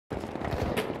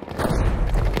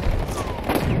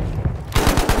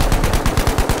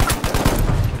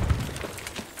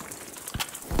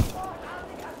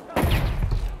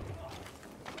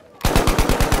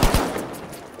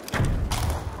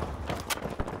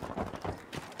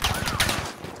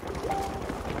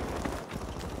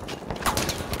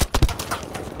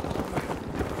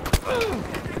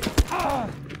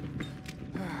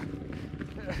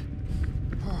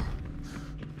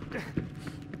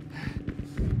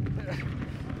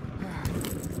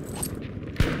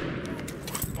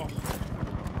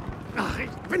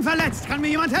bin verletzt. Kann mir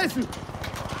jemand helfen?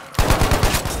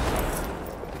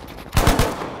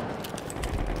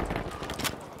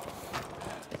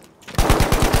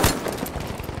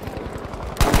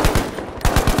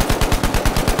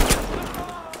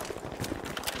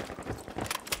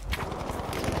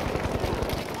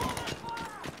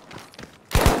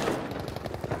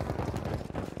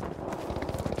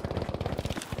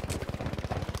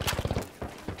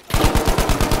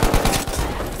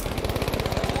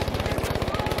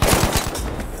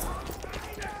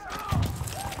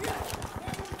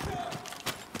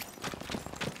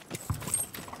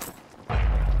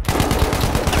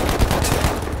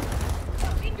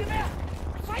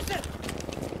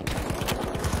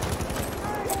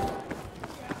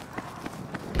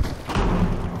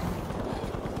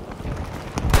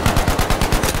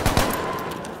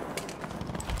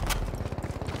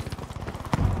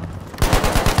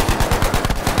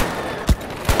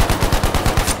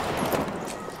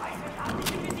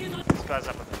 Guy's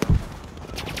up at the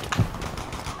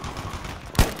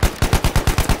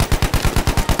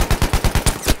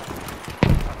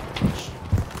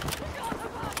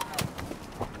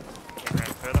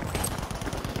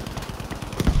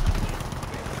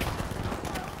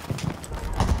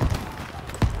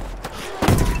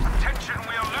Attention,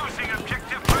 we are losing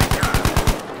objective breaker.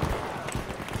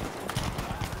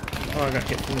 Oh, I got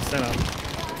hit from the center.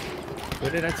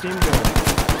 Where did that team go?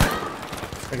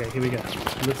 Okay, here we go.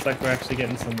 Looks like we're actually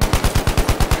getting somewhere.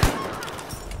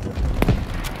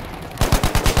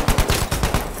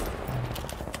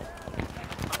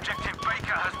 Objective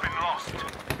Baker has been lost.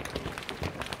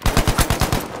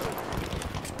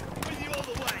 With you all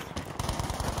the way.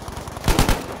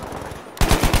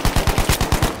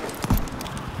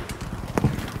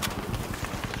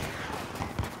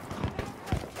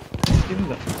 Give him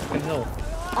the fucking hell.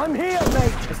 I'm here,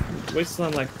 mate. Just wasting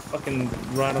on like fucking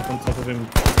right up on top of him.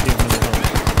 Give him the hell.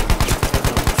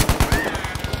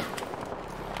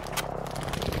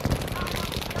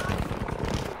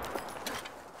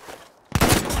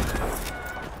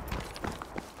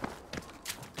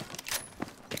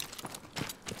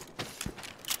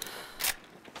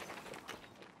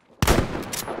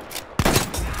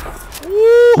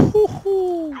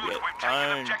 Woo-hoo-hoo! Good, we've taken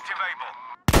Owned. objective able.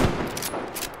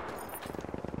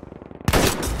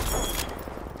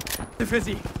 Für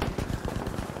Sie.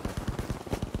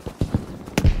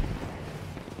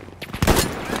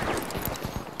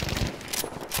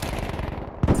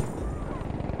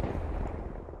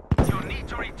 You need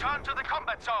to return to the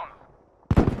combat zone.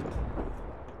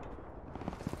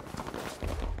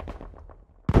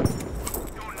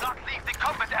 Do not leave the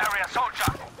combat area,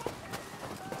 soldier.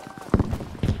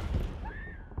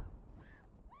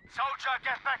 Soldier,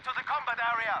 get back to the combat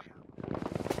area.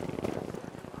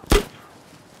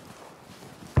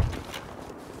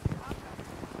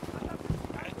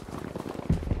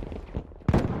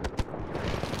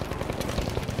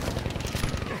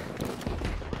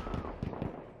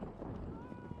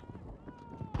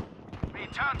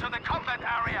 Return to the combat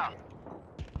area.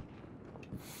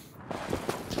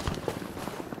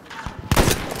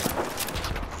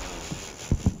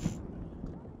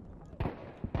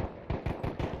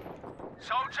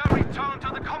 Soldier, return to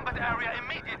the combat area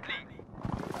immediately.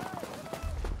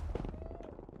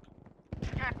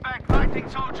 Get back fighting,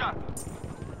 soldier.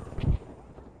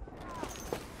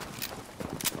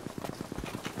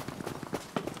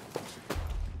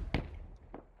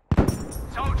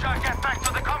 Soldier, get back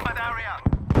to the combat area.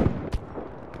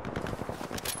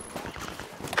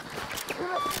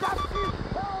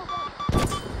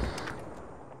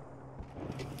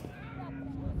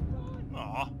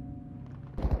 Aw.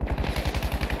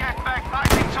 Get back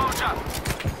fighting, soldier.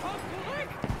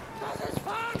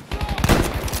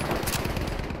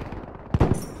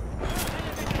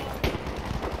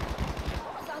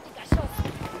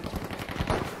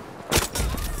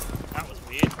 That was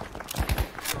weird.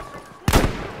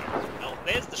 Oh,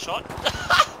 there's the shot.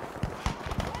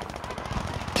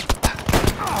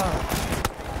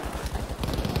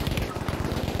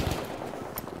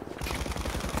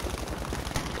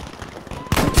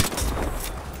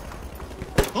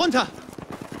 Runter!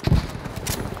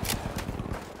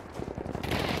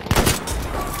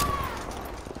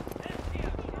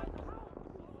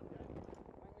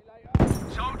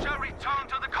 Soldier, return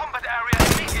to the combat area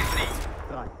immediately.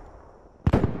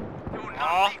 Do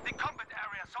not leave the combat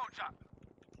area, soldier.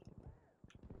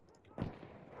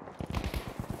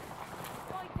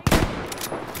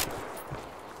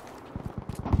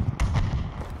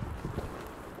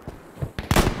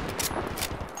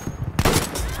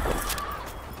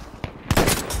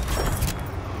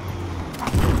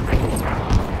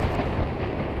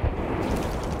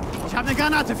 eine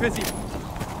Granate für Sie. Be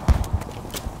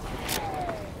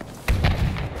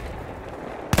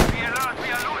alert,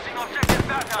 we are losing objective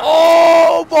data.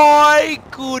 Oh my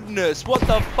goodness! What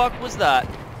the fuck was that?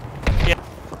 Yeah.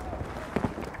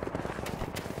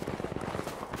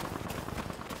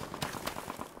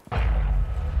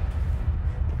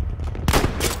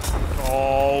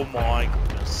 Oh my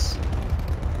goodness.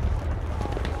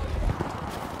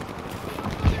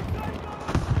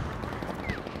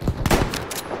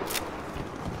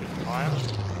 Fire.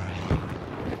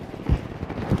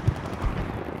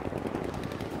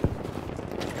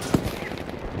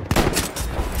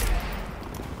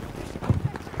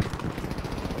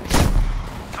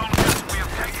 Soldiers, we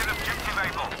have taken objective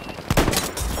Able.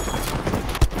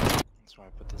 That's why I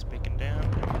put this beacon down.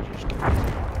 And just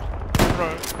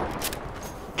throw.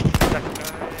 That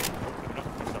guy. No.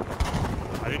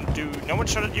 I didn't do. No one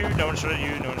shot at you. No one shot at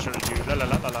you. No one shot at you. La la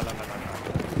la la la la la la.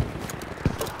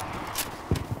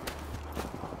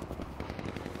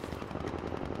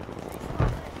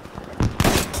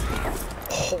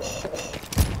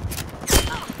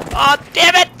 Oh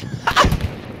damn it!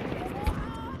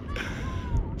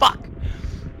 Fuck.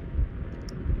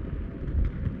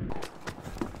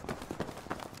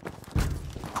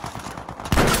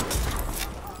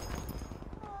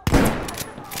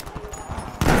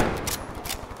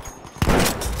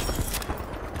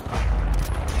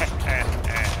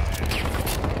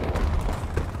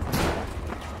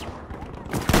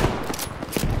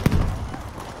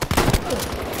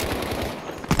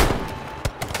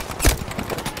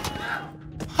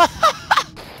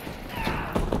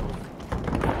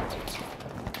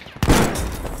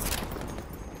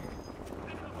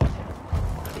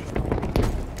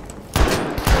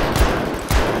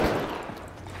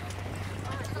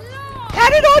 How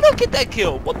did I not get that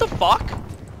kill? What the fuck?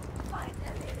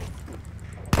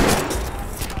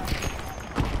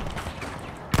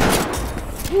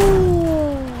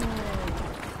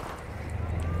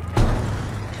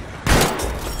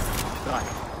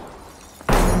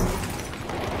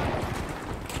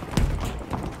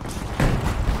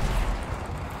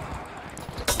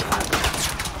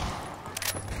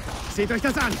 Seht euch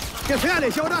das an.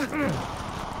 Gefährlich, oder?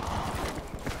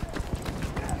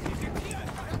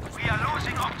 We are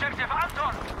losing objective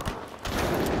Anton.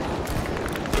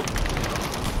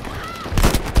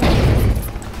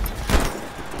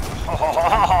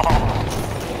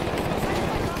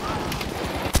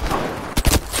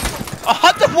 I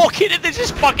had to walk in and there's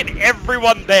just fucking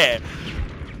everyone there.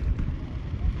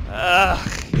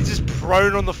 He's just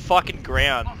prone on the fucking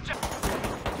ground.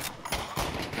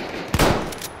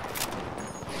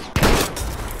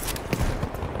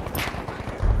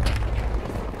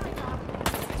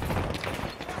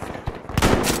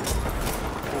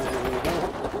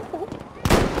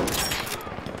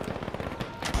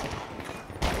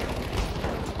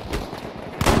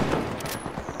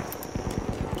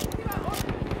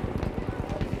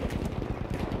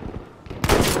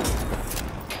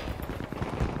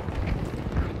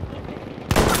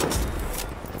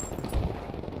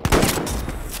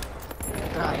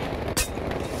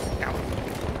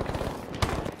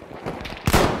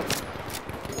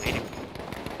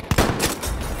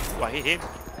 Oh, I hit him.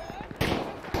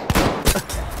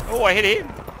 Oh, I hit him.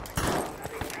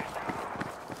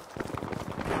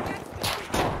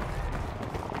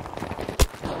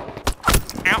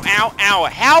 Ow, ow, ow.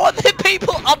 How are there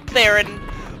people up there and...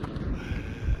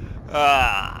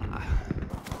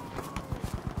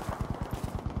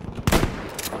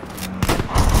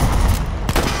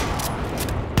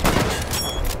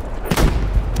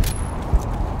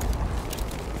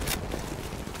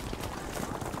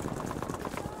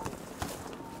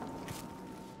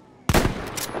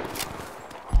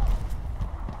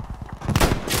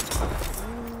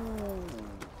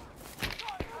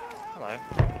 Hello.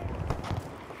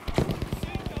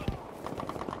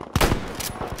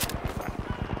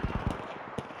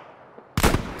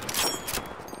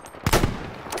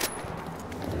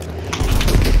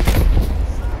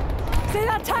 See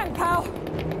that tank, pal?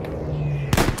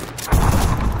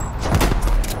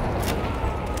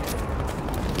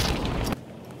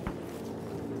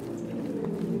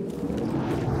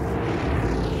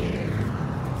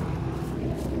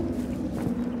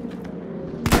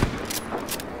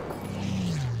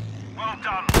 Well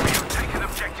done. We have taken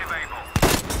objective Able.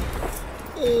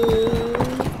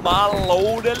 Oh, my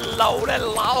lordy, lordy,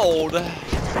 lord.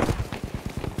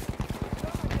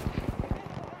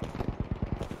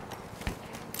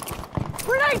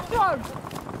 Grenade thrown!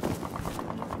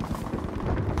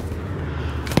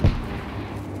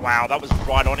 Wow, that was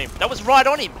right on him. That was right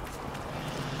on him.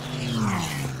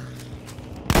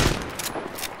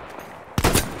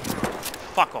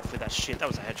 fuck off with that shit. That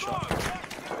was a headshot.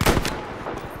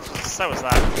 So was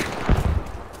that.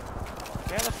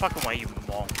 Get the fuck away, you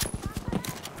mong.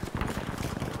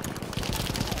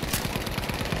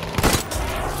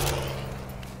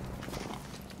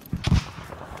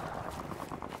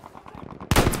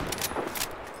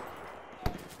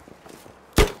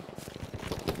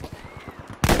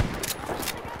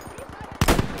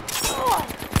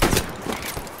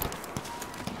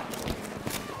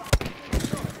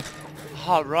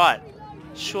 Oh, right.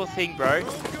 Sure thing, bro.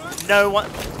 No one...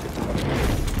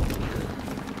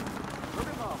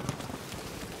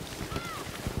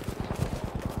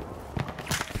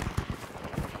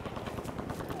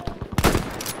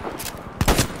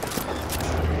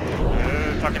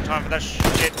 No fucking time for that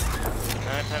shit.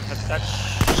 No time for that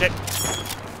shit.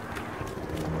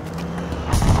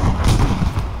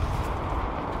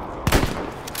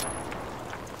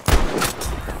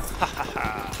 Ha ha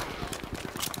ha.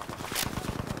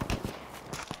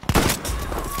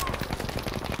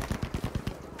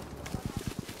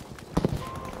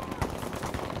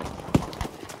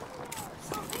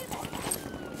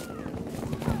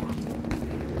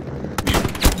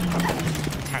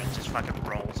 Just fucking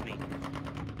rolls me.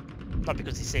 Not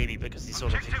because he see me, because he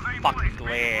sort of fucking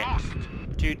glare.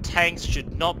 Dude, tanks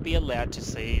should not be allowed to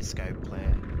see scope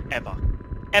glare. Ever.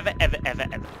 Ever, ever, ever,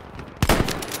 ever.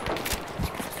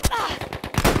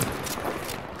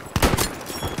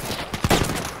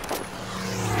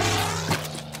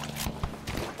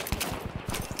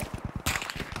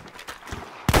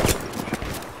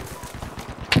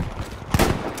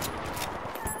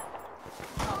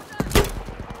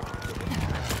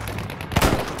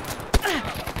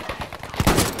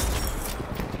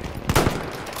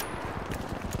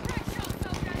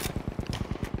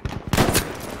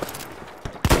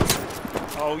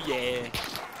 Oh yeah.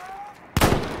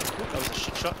 That was a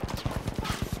shit shot.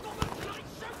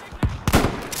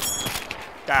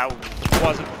 That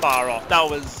wasn't far off. That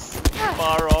was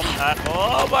far off.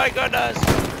 Oh my goodness.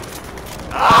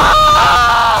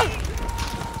 Ah!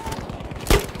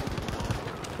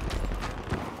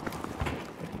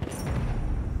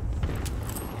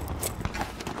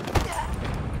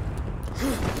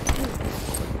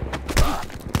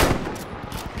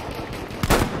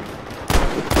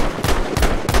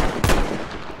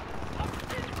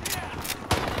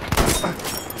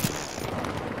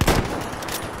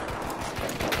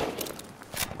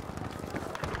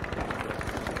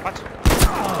 What?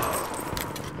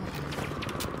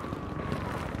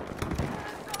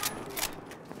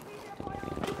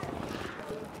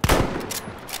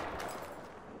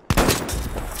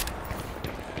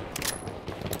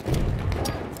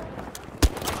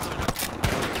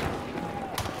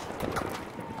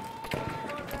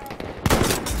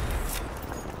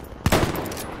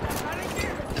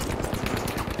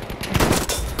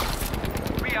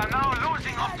 We are now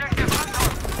losing objective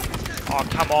Anton. Oh,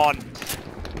 come on.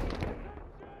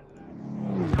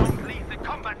 Don't leave the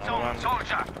combat zone,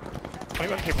 soldier.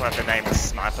 21 people have the name of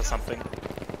Snipe or something.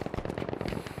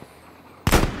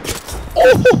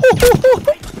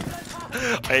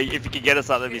 Hey, if you can get us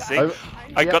up, that'd be sick.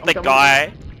 I got the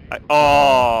guy.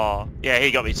 Oh, yeah,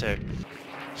 he got me too.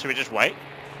 Should we just wait?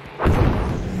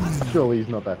 Surely he's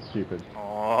not that stupid.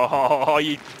 Oh,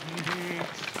 you...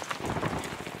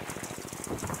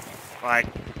 Like,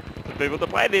 the people to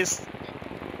play this.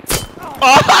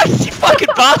 Oh, you fucking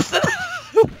bastard!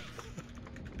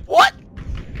 What?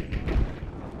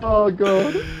 Oh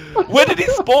god. Where did he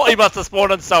spawn? He must have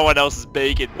spawned on someone else's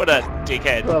beacon. What a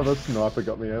dickhead. Oh, the sniper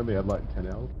got me. I only had like 10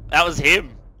 hours. That was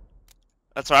him.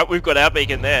 That's right, we've got our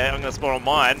beacon there. I'm gonna spawn on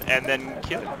mine and then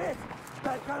kill him. We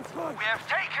have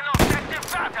taken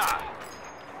objective Bata.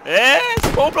 Yeah,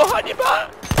 spawn behind you,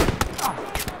 butt.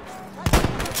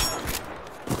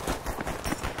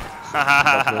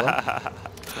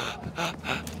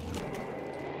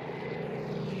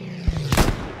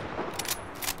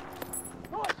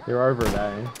 You're over it,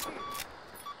 eh?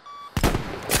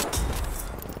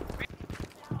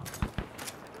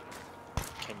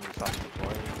 Can you fucking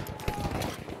deploy?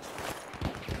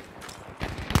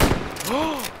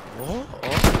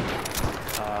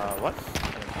 What?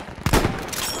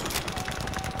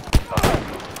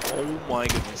 Oh my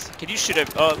goodness. Can you shoot him?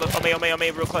 Oh, look, on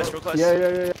me, real close, real close.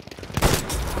 Yeah.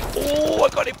 Oh, I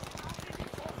got him.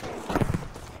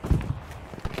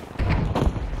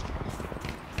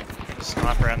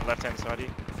 Sniper around the left-hand side of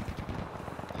you.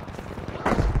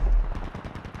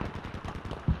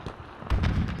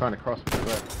 Trying to cross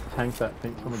the tank that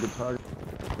thinks I'm a good target.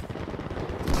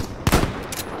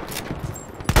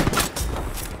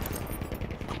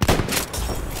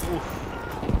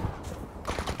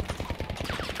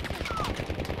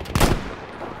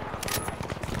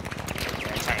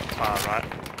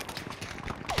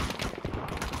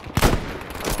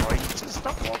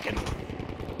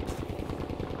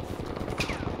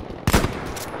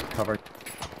 covering.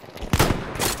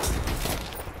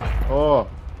 Oh,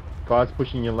 guys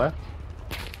pushing your left.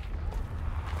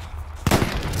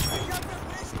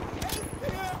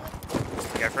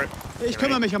 Go for it. Ich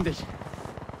kümmere mich um dich.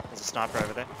 There's a sniper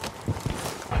over there.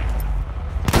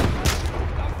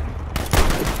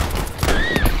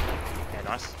 Yeah,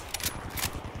 nice.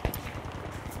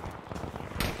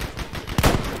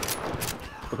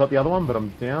 I got the other one, but I'm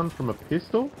down from a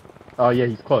pistol. Oh yeah,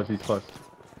 he's close, he's close.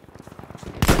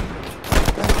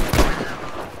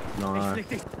 Nice.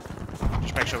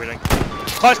 Just make sure we don't...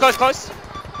 Close, close, close!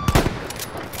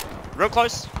 Real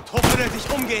close.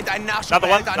 Another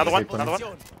one, another one, another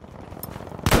one.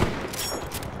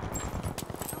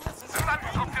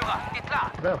 Verbandstruppführer, geht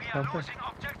klar. Well, We are losing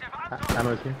objective Anton.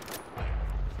 Ammo's here.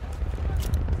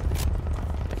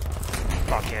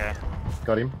 Fuck yeah.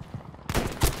 Got him.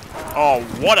 Oh,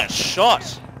 what a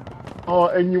shot! Oh,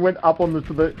 and you went up on the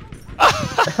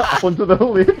up onto the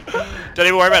lift. Don't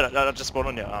even worry about it. I just spawned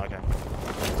on you. Oh, okay.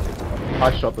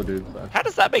 I shot the dude, so. How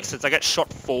does that make sense? I get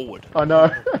shot forward. I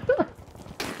know.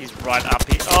 He's right up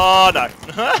here. Oh no!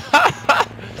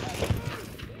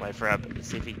 Wait for him.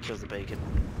 See if he kills the beacon.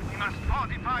 We must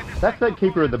fortify this That's that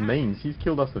keeper of the means. He's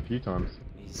killed us a few times.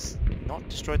 He's not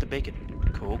destroyed the beacon.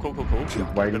 Cool, cool, cool, cool. He's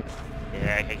waiting.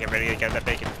 Yeah, okay, get ready to get that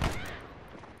beacon.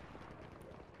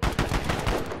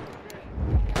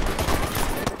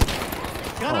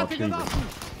 Oh, Jesus.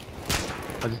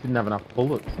 I just didn't have enough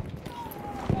bullets.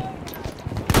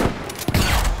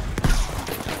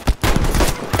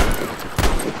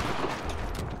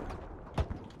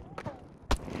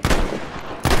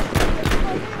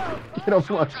 Get off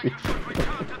my shit.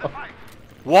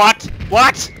 What?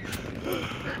 What?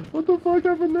 What the fuck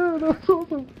happened there? That was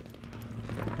awesome.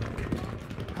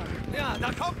 Ja,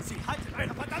 da kommt sie. Haltet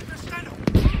eine verdammte Stellung.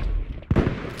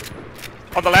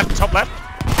 On the left, top left.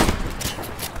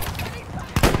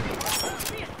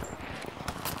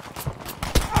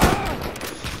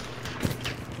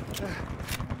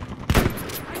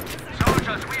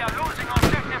 soldiers. We are losing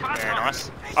objective Anton. Yeah,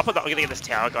 nice. I'm gonna get this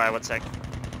tower guy, 1 sec.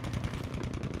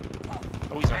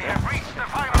 Oh, he's not We there. have reached the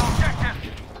final objective.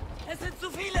 Es sind zu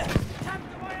viele!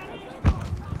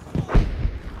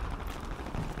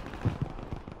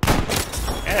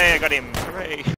 Hey, I got him. Hooray.